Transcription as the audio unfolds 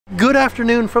Good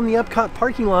afternoon from the EPCOT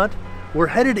parking lot. We're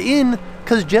headed in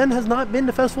because Jen has not been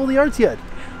to Festival of the Arts yet.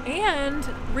 And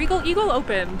Regal Eagle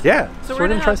opened. Yeah, so we're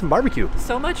gonna try some barbecue.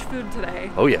 So much food today.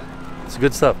 Oh yeah, it's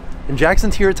good stuff. And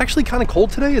Jackson's here. It's actually kind of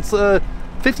cold today. It's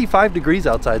 55 degrees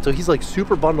outside, so he's like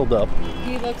super bundled up.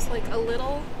 He looks like a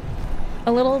little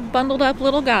bundled up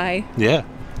little guy. Yeah,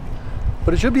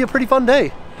 but it should be a pretty fun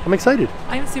day. I'm excited.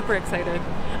 I'm super excited.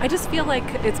 I just feel like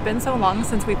it's been so long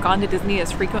since we've gone to Disney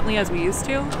as frequently as we used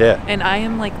to. Yeah. And I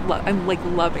am like, I'm like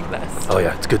loving this. Oh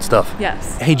yeah, it's good stuff.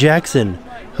 Yes. Hey Jackson,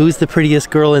 who's the prettiest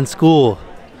girl in school?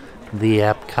 The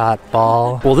EPCOT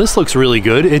ball. Well, this looks really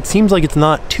good. It seems like it's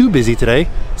not too busy today.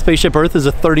 Spaceship Earth is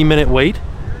a 30-minute wait.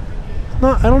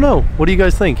 No, I don't know. What do you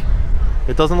guys think?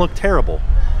 It doesn't look terrible.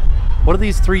 What are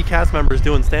these 3 cast members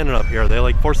doing standing up here? Are they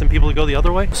like forcing people to go the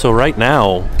other way? So right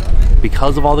now,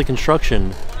 because of all the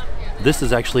construction, this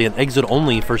is actually an exit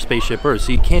only for Spaceship Earth.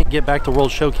 So you can't get back to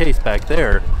World Showcase back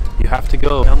there. You have to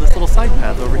go down this little side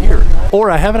path over here. Or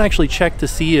I haven't actually checked to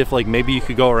see if like maybe you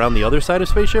could go around the other side of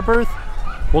Spaceship Earth.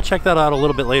 We'll check that out a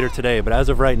little bit later today, but as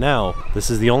of right now,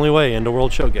 this is the only way into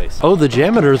World Showcase. Oh, the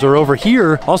Jameters are over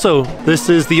here. Also, this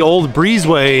is the old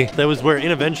breezeway. That was where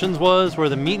Innoventions was, where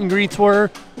the meet and greets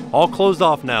were. All closed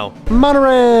off now.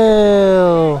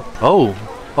 Monorail! Oh,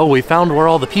 we found where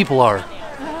all the people are.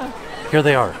 Here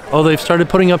they are. Oh, they've started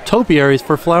putting up topiaries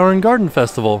for Flower and Garden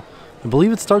Festival. I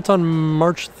believe it starts on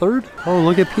March 3rd. Oh,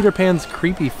 look at Peter Pan's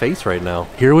creepy face right now.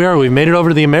 Here we are, we've made it over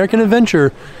to the American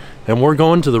Adventure, and we're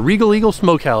going to the Regal Eagle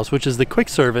Smokehouse, which is the quick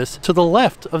service to the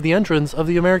left of the entrance of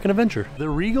the American Adventure. The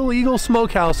Regal Eagle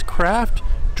Smokehouse craft,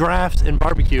 drafts, and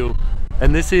barbecue.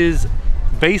 And this is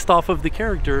based off of the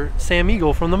character Sam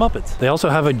Eagle from the Muppets. They also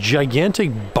have a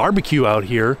gigantic barbecue out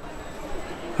here.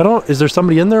 Is there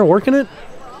somebody in there working it?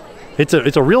 It's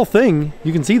a real thing.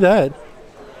 You can see that.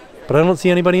 But I don't see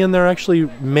anybody in there actually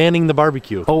manning the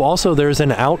barbecue. Oh, also there's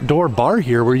an outdoor bar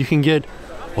here where you can get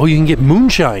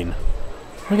moonshine.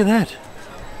 Look at that.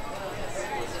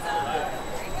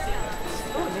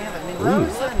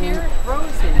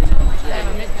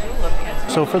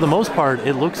 So for the most part,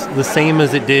 it looks the same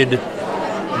as it did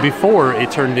before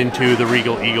it turned into the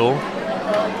Regal Eagle.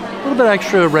 A little bit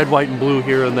extra red, white, and blue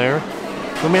here and there.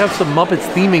 Then we have some Muppets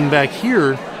theming back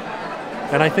here.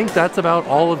 And I think that's about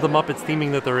all of the Muppets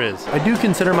theming that there is. I do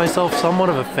consider myself somewhat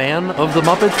of a fan of the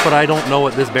Muppets, but I don't know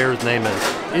what this bear's name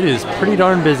is. It is pretty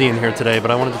darn busy in here today, but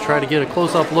I wanted to try to get a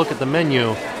close-up look at the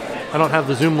menu. I don't have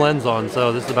the zoom lens on,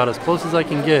 so this is about as close as I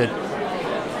can get.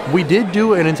 We did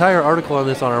do an entire article on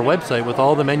this on our website with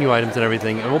all the menu items and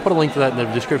everything, and we'll put a link to that in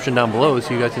the description down below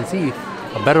so you guys can see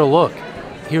a better look.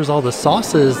 Here's all the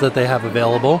sauces that they have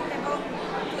available.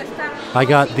 I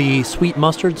got the sweet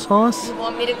mustard sauce,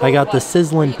 I got the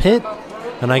sizzling pit,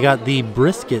 and I got the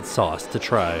brisket sauce to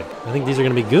try. I think these are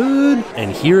gonna be good.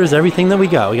 And here is everything that we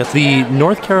got. We got the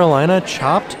North Carolina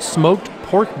chopped smoked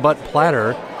pork butt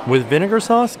platter with vinegar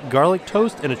sauce, garlic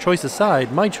toast, and a choice of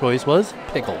side. My choice was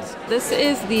pickles. This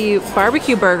is the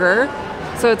barbecue burger.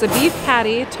 So it's a beef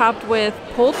patty topped with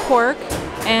pulled pork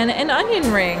and an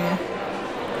onion ring.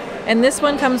 And this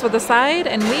one comes with a side,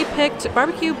 and we picked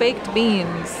barbecue baked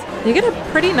beans. You get a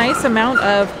pretty nice amount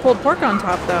of pulled pork on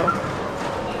top though.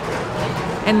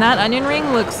 And that onion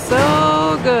ring looks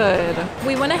so good.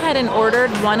 We went ahead and ordered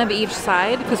one of each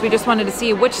side because we just wanted to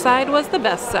see which side was the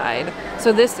best side.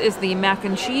 So this is the mac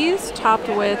and cheese topped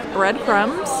with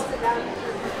breadcrumbs.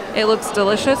 It looks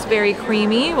delicious, very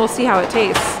creamy. We'll see how it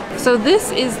tastes. So this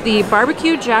is the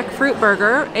barbecue jackfruit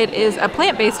burger. It is a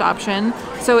plant-based option.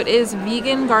 So it is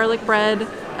vegan garlic bread,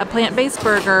 a plant-based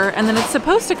burger, and then it's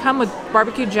supposed to come with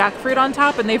barbecue jackfruit on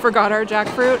top, and they forgot our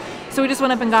jackfruit. So we just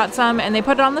went up and got some, and they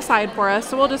put it on the side for us.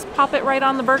 So we'll just pop it right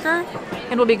on the burger,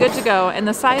 and we'll be good to go. And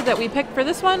the side that we picked for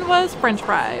this one was French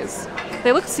fries.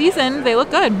 They look seasoned, they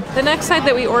look good. The next side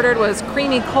that we ordered was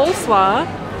creamy coleslaw,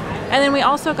 and then we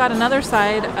also got another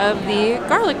side of the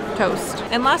garlic toast.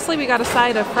 And lastly, we got a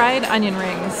side of fried onion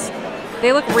rings.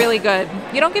 They look really good.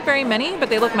 You don't get very many, but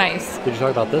they look nice. Did you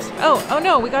talk about this? Oh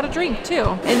no, we got a drink too.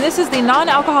 And this is the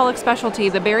non-alcoholic specialty,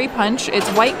 the berry punch. It's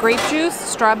white grape juice,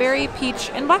 strawberry, peach,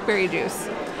 and blackberry juice.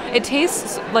 It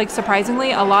tastes like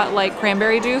surprisingly a lot like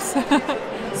cranberry juice.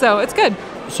 So it's good.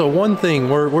 So one thing,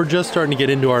 we're just starting to get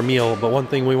into our meal, but one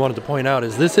thing we wanted to point out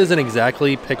is this isn't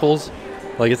exactly pickles.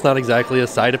 Like it's not exactly a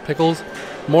side of pickles.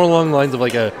 More along the lines of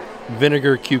like a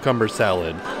vinegar cucumber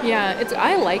salad. Yeah,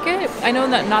 I like it. I know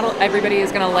that not everybody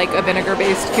is gonna like a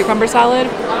vinegar-based cucumber salad.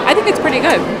 I think it's pretty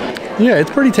good. Yeah,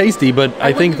 it's pretty tasty, but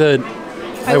I think that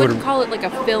I wouldn't call it like a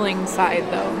filling side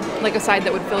though, like a side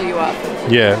that would fill you up.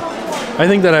 Yeah, I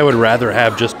think that I would rather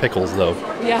have just pickles though.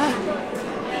 Yeah.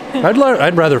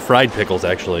 I'd rather fried pickles,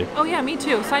 actually. Oh yeah, me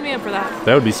too. Sign me up for that.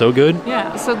 That would be so good.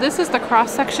 Yeah, so this is the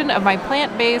cross-section of my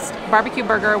plant-based barbecue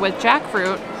burger with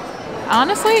jackfruit.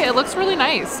 Honestly, it looks really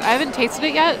nice. I haven't tasted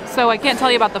it yet, so I can't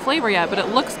tell you about the flavor yet, but it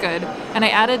looks good. And I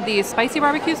added the spicy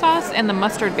barbecue sauce and the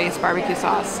mustard-based barbecue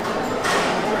sauce.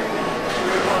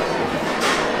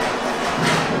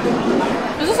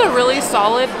 This is a really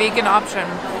solid vegan option.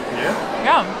 Yeah?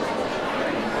 Yeah.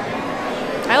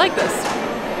 I like this.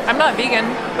 I'm not vegan,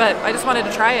 but I just wanted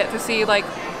to try it to see, like,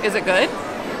 is it good?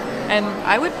 And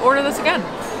I would order this again.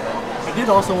 I did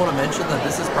also want to mention that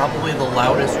this is probably the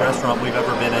loudest restaurant we've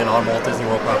ever been in on Walt Disney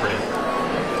World property.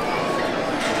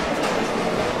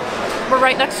 We're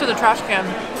right next to the trash can.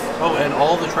 Oh, and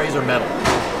all the trays are metal.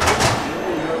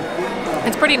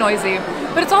 It's pretty noisy,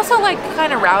 but it's also like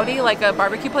kind of rowdy, like a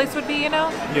barbecue place would be, you know?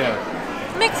 Yeah.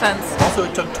 Makes sense. Also,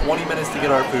 it took 20 minutes to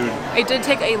get our food. It did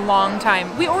take a long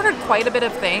time. We ordered quite a bit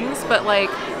of things, but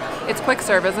like, it's quick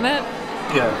serve, isn't it?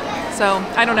 Yeah. So,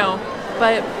 I don't know.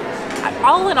 But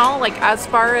all in all, like as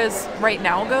far as right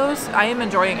now goes, I am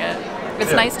enjoying it.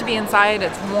 It's nice to be inside,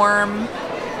 it's warm,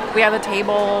 we have a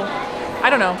table. I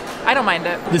don't know, I don't mind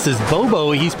it. This is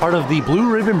Bobo, he's part of the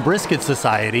Blue Ribbon Brisket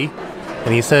Society,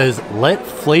 and he says, let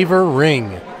flavor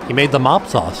ring. He made the mop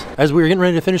sauce. As we were getting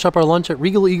ready to finish up our lunch at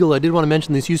Regal Eagle, I did want to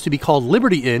mention this used to be called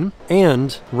Liberty Inn,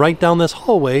 and right down this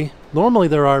hallway, normally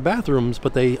there are bathrooms,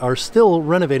 but they are still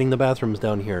renovating the bathrooms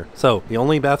down here. So the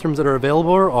only bathrooms that are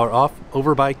available are off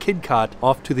over by KidCot,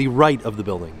 off to the right of the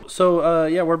building. So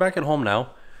yeah, we're back at home now.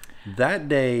 That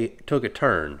day took a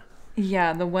turn.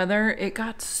 Yeah, the weather, it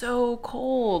got so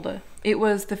cold. It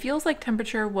was, the feels like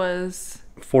temperature was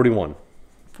 41.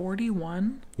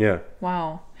 41? Yeah.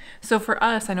 Wow. So for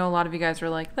us, I know a lot of you guys are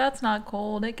like, that's not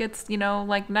cold. It gets, you know,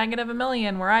 like -1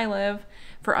 million where I live.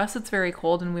 For us, it's very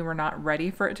cold, and we were not ready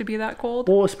for it to be that cold.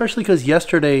 Well, especially because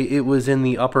yesterday it was in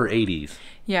the upper 80s.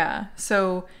 Yeah.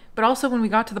 So, but also when we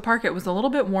got to the park, it was a little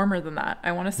bit warmer than that.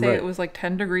 I want to say it was like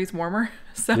 10 degrees warmer.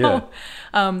 So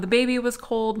the baby was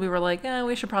cold. We were like,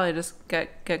 we should probably just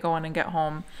get going and get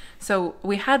home. So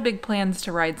we had big plans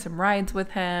to ride some rides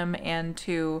with him and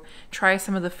to try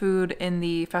some of the food in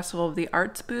the Festival of the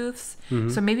Arts booths.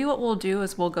 So maybe what we'll do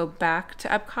is we'll go back to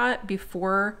EPCOT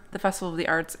before the Festival of the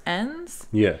Arts ends.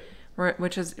 Yeah.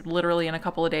 Which is literally in a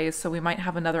couple of days. So we might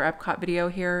have another EPCOT video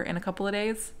here in a couple of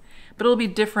days. But it'll be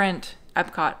different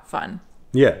EPCOT fun.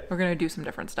 Yeah. We're going to do some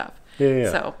different stuff.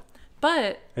 Yeah. So,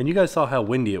 but... And you guys saw how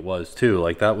windy it was, too.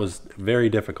 Like, that was very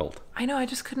difficult. I know. I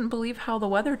just couldn't believe how the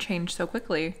weather changed so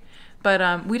quickly.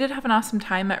 But we did have an awesome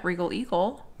time at Regal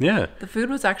Eagle. Yeah. The food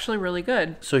was actually really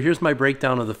good. So here's my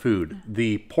breakdown of the food.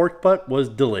 The pork butt was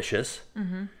delicious.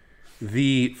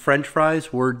 The French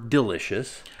fries were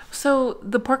delicious. So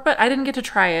the pork butt, I didn't get to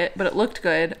try it, but it looked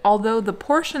good. Although the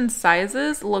portion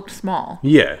sizes looked small.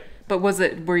 Yeah. But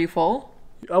were you full?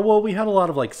 Well, we had a lot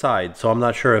of like sides, so I'm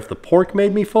not sure if the pork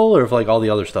made me full or if like all the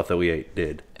other stuff that we ate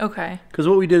did. Okay. Because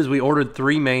what we did is we ordered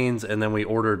 3 mains and then we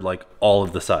ordered like all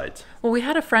of the sides. Well, we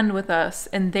had a friend with us,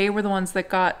 and they were the ones that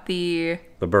got the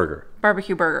burger.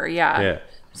 Barbecue burger, yeah.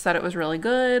 Said it was really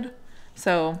good.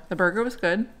 So the burger was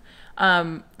good.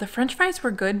 The French fries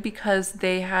were good because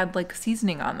they had like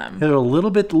seasoning on them. They're a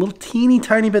little teeny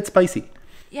tiny bit spicy.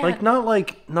 Yeah. Like not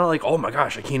like oh my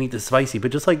gosh, I can't eat this spicy,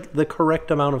 but just like the correct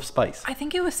amount of spice. I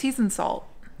think it was seasoned salt.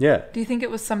 Yeah. Do you think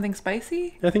it was something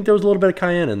spicy? I think there was a little bit of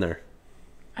cayenne in there.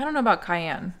 I don't know about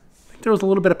cayenne. I think there was a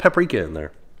little bit of paprika in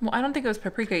there. Well, I don't think it was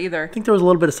paprika either. I think there was a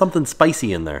little bit of something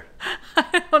spicy in there.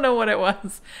 I don't know what it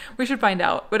was. We should find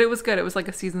out. But it was good. It was like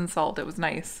a seasoned salt. It was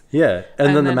nice. Yeah.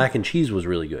 And then the mac and cheese was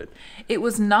really good. It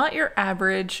was not your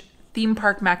average theme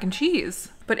park mac and cheese.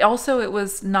 But also it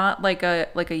was not like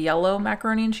a yellow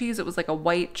macaroni and cheese. It was like a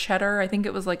white cheddar. I think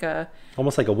it was like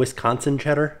almost like a Wisconsin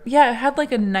cheddar. Yeah, it had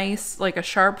like a nice, like a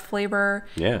sharp flavor.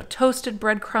 Yeah. Toasted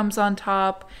breadcrumbs on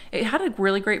top. It had a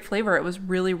really great flavor. It was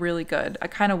really, really good. I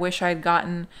kind of wish I had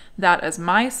gotten that as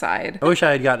my side. I wish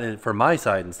I had gotten it for my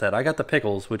side instead. I got the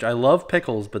pickles, which I love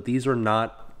pickles, but these are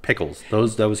not pickles.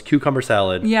 That was cucumber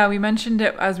salad. Yeah, we mentioned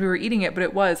it as we were eating it, but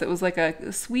it was like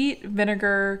a sweet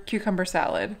vinegar cucumber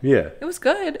salad. Yeah. It was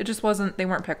good. It just they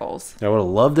weren't pickles. I would have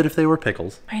loved it if they were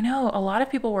pickles. I know. A lot of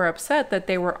people were upset that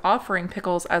they were offering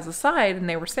pickles as a side, and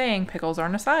they were saying pickles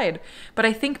aren't a side. But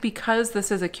I think because this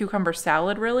is a cucumber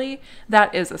salad, really,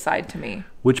 that is a side to me.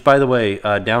 Which, by the way,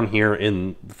 down here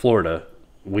in Florida,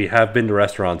 we have been to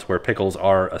restaurants where pickles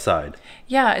are a side.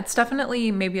 Yeah, it's definitely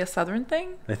maybe a southern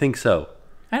thing. I think so.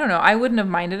 I don't know. I wouldn't have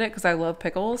minded it because I love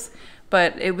pickles,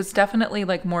 but it was definitely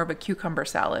like more of a cucumber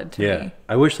salad to me.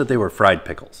 I wish that they were fried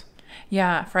pickles.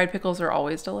 Yeah, fried pickles are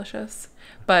always delicious.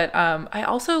 But I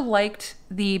also liked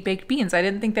the baked beans. I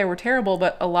didn't think they were terrible,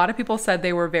 but a lot of people said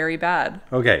they were very bad.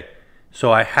 Okay,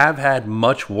 so I have had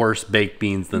much worse baked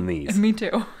beans than these. Me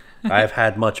too. I've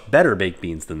had much better baked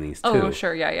beans than these too. Oh,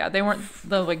 sure, yeah. They weren't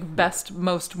the like best,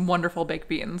 most wonderful baked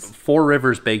beans. Four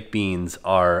Rivers baked beans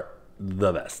are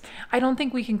the best. I don't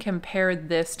think we can compare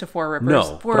this to Four Rivers.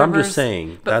 No, Four but I'm Rivers, just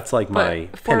saying that's like my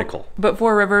pinnacle. But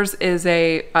Four Rivers is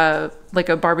a like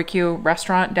a barbecue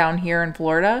restaurant down here in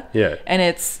Florida. Yeah. And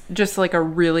it's just like a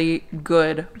really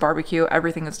good barbecue.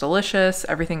 Everything is delicious.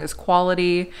 Everything is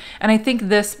quality. And I think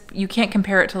this, you can't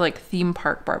compare it to like theme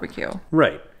park barbecue.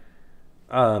 Right.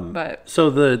 But so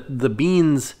the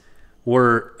beans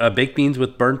were baked beans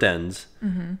with burnt ends,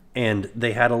 and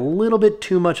they had a little bit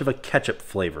too much of a ketchup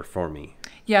flavor for me.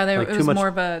 Yeah, like it was more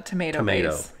of a tomato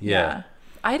base. Yeah.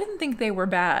 I didn't think they were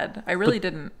bad. I really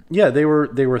didn't. Yeah, they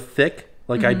were thick.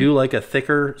 Like I do like a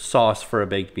thicker sauce for a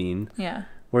baked bean. Yeah.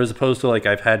 Whereas opposed to like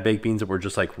I've had baked beans that were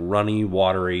just like runny,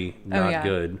 watery, not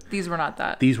good. These were not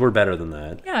that. These were better than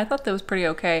that. Yeah, I thought that was pretty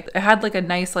okay. It had like a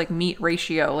nice like meat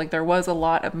ratio. Like there was a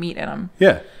lot of meat in them.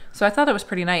 Yeah. So I thought it was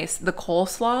pretty nice. The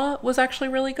coleslaw was actually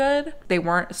really good. They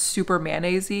weren't super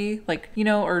mayonnaise-y, like, you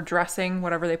know, or dressing,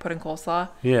 whatever they put in coleslaw.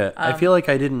 Yeah, I feel like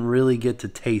I didn't really get to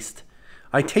taste.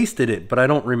 I tasted it, but I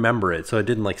don't remember it, so it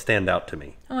didn't like stand out to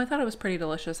me. Oh, I thought it was pretty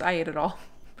delicious. I ate it all.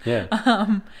 Yeah.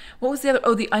 What was the other?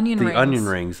 Oh, the onion rings. The onion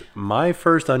rings. My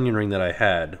first onion ring that I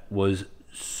had was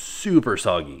super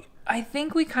soggy. I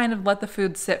think we kind of let the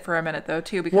food sit for a minute though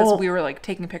too, because we were like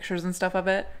taking pictures and stuff of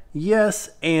it.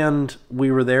 Yes, and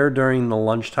we were there during the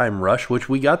lunchtime rush, which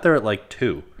we got there at like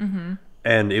 2.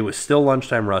 And it was still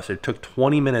lunchtime rush. It took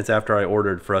 20 minutes after I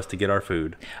ordered for us to get our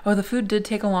food. Oh, the food did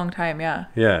take a long time, yeah.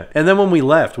 Yeah. And then when we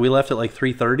left at like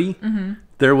 3:30.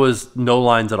 There was no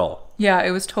lines at all. Yeah,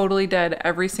 it was totally dead.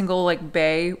 Every single like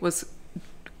bay was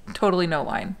totally no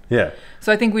line. Yeah.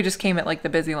 So I think we just came at like the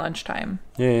busy lunchtime.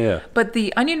 Yeah. But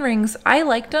the onion rings, I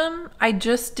liked them. I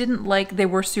just didn't like, they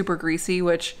were super greasy,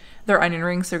 which they're onion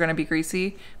rings, they're going to be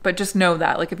greasy. But just know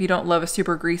that, like, if you don't love a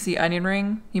super greasy onion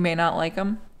ring, you may not like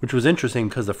them. Which was interesting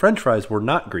because the French fries were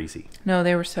not greasy. No,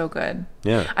 they were so good.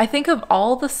 Yeah. I think of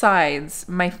all the sides,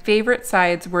 my favorite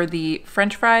sides were the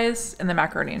French fries and the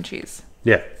macaroni and cheese.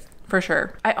 Yeah. For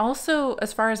sure. I also,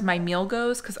 as far as my meal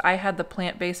goes, because I had the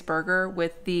plant-based burger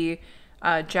with the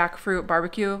jackfruit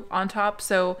barbecue on top.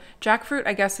 So jackfruit,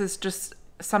 I guess, is just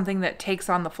something that takes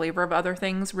on the flavor of other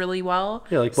things really well.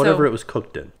 Yeah, like whatever it was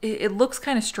cooked in. It looks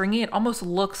kind of stringy. It almost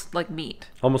looks like meat.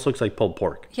 Almost looks like pulled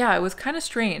pork. Yeah, it was kind of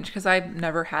strange because I've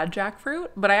never had jackfruit,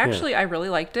 but I really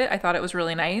liked it. I thought it was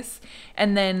really nice.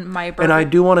 And then my burger... And I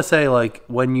do want to say, like,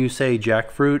 when you say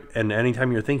jackfruit, and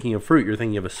anytime you're thinking of fruit, you're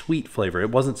thinking of a sweet flavor.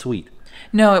 It wasn't sweet.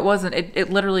 No, it wasn't.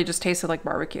 It literally just tasted like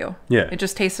barbecue. Yeah. It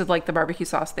just tasted like the barbecue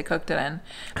sauce they cooked it in.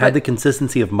 Had the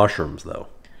consistency of mushrooms, though.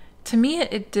 To me,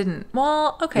 it didn't.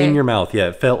 Well, okay. In your mouth, yeah.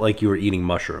 It felt like you were eating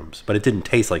mushrooms, but it didn't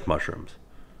taste like mushrooms.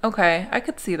 Okay, I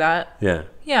could see that. Yeah.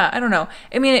 Yeah, I don't know.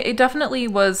 I mean, it definitely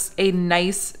was a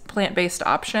nice plant-based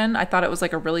option. I thought it was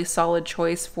like a really solid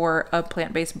choice for a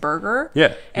plant-based burger.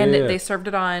 Yeah. And they served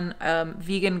it on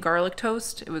vegan garlic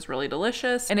toast. It was really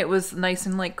delicious. And it was nice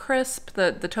and like crisp.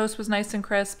 The toast was nice and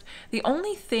crisp. The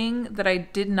only thing that I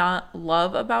did not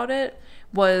love about it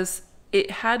was it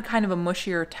had kind of a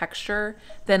mushier texture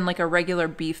than like a regular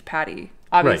beef patty.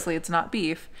 Obviously, It's not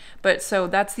beef. But so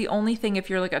that's the only thing. If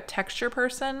you're like a texture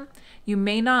person, you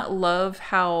may not love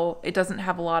how it doesn't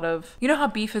have a lot of... You know how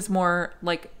beef is more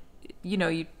like, you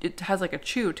know, it has like a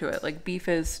chew to it. Like beef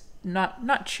is not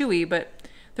chewy, but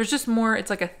there's just more... It's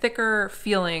like a thicker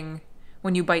feeling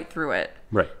when you bite through it.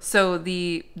 Right. So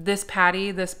this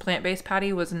plant-based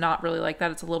patty was not really like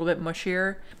that. It's a little bit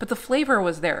mushier, but the flavor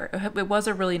was there. It was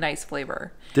a really nice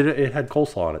flavor. It had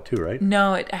coleslaw on it too, right?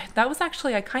 No, that was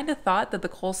actually, I kind of thought that the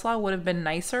coleslaw would have been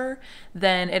nicer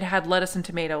than it had lettuce and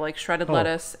tomato, like shredded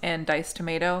lettuce and diced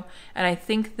tomato. And I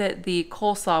think that the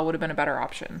coleslaw would have been a better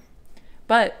option.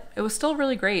 But it was still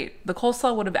really great. The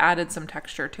coleslaw would have added some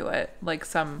texture to it, like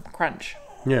some crunch.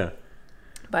 Yeah.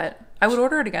 But I would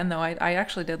order it again, though. I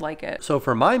actually did like it. So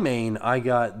for my main, I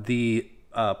got the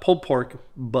pulled pork,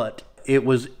 but it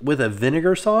was with a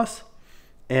vinegar sauce.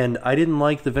 And I didn't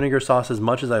like the vinegar sauce as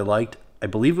much as I liked, I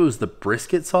believe it was the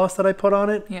brisket sauce that I put on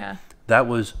it. Yeah. That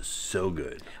was so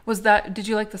good. Did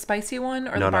you like the spicy one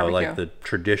or the barbecue? No, like the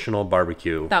traditional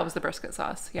barbecue. That was the brisket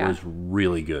sauce, yeah. It was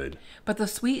really good. But the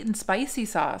sweet and spicy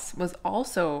sauce was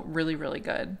also really, really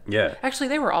good. Yeah. Actually,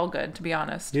 they were all good, to be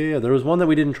honest. Yeah. There was one that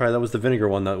we didn't try. That was the vinegar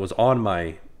one that was on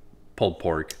my pulled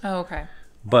pork. Oh, okay.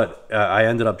 But I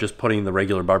ended up just putting the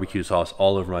regular barbecue sauce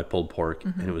all over my pulled pork,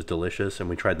 and it was delicious. And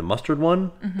we tried the mustard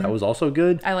one. That was also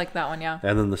good. I like that one, yeah.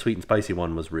 And then the sweet and spicy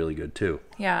one was really good too.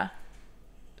 Yeah.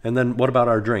 And then what about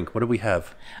our drink? What did we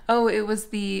have? Oh, it was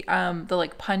the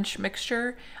like punch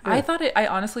mixture. Yeah. I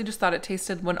honestly just thought it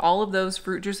tasted, when all of those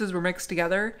fruit juices were mixed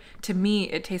together, to me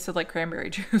it tasted like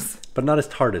cranberry juice. But not as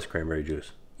tart as cranberry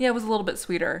juice. Yeah, it was a little bit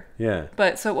sweeter. Yeah.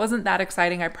 But so it wasn't that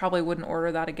exciting. I probably wouldn't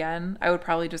order that again. I would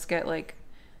probably just get like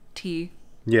tea.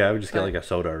 Yeah, I would just get like a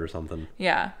soda or something.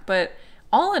 Yeah, but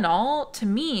all in all, to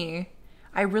me,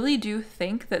 I really do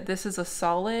think that this is a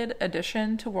solid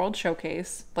addition to World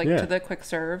Showcase, like to the quick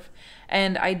serve.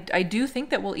 And I do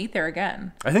think that we'll eat there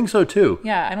again. I think so too.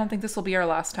 Yeah, I don't think this will be our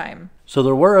last time. So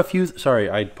there were a few, sorry,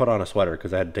 I put on a sweater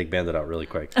because I had to take Bandit out really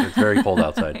quick. It's very cold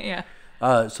outside. Yeah.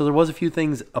 So there was a few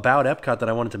things about EPCOT that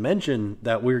I wanted to mention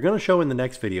that we were going to show in the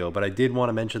next video, but I did want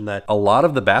to mention that a lot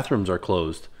of the bathrooms are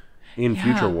closed in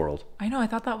Future World. I know, I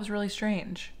thought that was really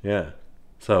strange. Yeah.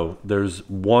 So there's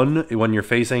one when you're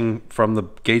facing from the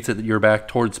gates at your back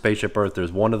towards Spaceship Earth.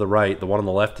 There's one to the right. The one on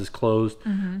the left is closed.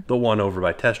 The one over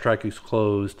by Test Track is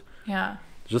closed. Yeah.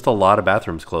 Just a lot of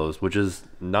bathrooms closed, which is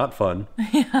not fun.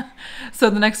 Yeah.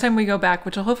 So the next time we go back,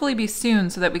 which will hopefully be soon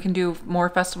so that we can do more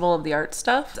Festival of the Arts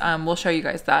stuff, we'll show you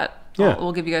guys that. Yeah.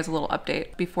 We'll give you guys a little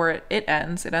update before it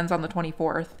ends. It ends on the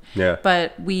 24th. Yeah.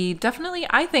 But we definitely,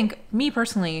 I think, me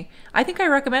personally, I think I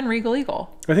recommend Regal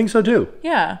Eagle. I think so too.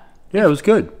 Yeah. Yeah, it was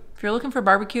good. If you're looking for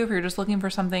barbecue, if you're just looking for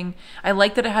something, I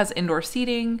like that it has indoor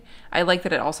seating. I like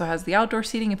that it also has the outdoor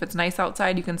seating. If it's nice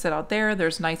outside, you can sit out there.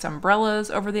 There's nice umbrellas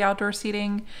over the outdoor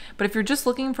seating. But if you're just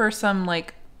looking for some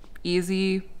like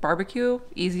easy barbecue,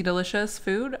 easy delicious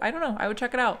food, I don't know, I would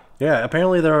check it out. Yeah,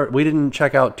 apparently we didn't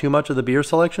check out too much of the beer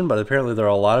selection, but apparently there are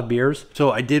a lot of beers. So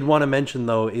I did want to mention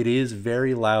though, it is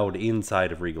very loud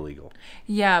inside of Regal Eagle.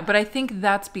 Yeah, but I think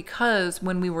that's because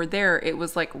when we were there, it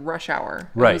was like rush hour.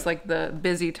 Right. It was like the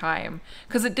busy time.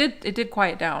 Because it did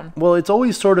quiet down. Well, it's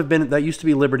always sort of been, that used to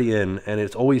be Liberty Inn, and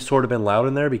it's always sort of been loud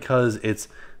in there because it's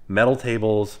metal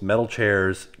tables, metal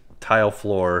chairs, tile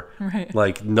floor, right,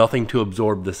 like nothing to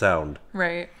absorb the sound.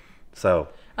 Right. So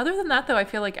other than that though, I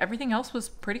feel like everything else was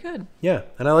pretty good. Yeah,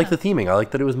 and I like the theming. I like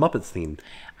that it was Muppets themed.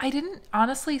 I didn't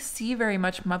honestly see very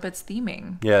much Muppets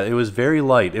theming. Yeah, it was very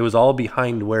light. It was all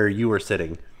behind where you were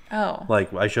sitting. Oh.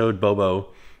 Like I showed Bobo,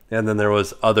 and then there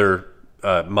was other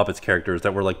Muppets characters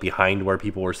that were like behind where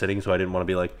people were sitting, so I didn't want to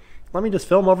be like, let me just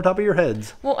film over top of your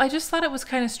heads. Well, I just thought it was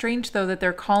kind of strange though that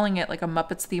they're calling it like a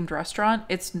Muppets themed restaurant.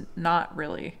 It's not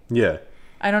really. Yeah.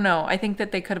 I don't know. I think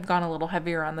that they could have gone a little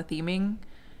heavier on the theming,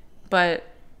 but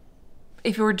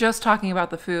if you were just talking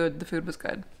about the food was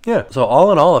good. Yeah. So all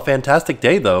in all, a fantastic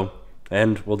day though,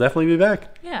 and we'll definitely be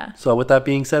back. Yeah. So with that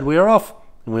being said, we are off,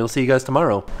 and we'll see you guys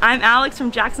tomorrow. I'm Alex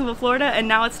from Jacksonville, Florida, and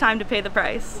now it's time to pay the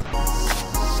price.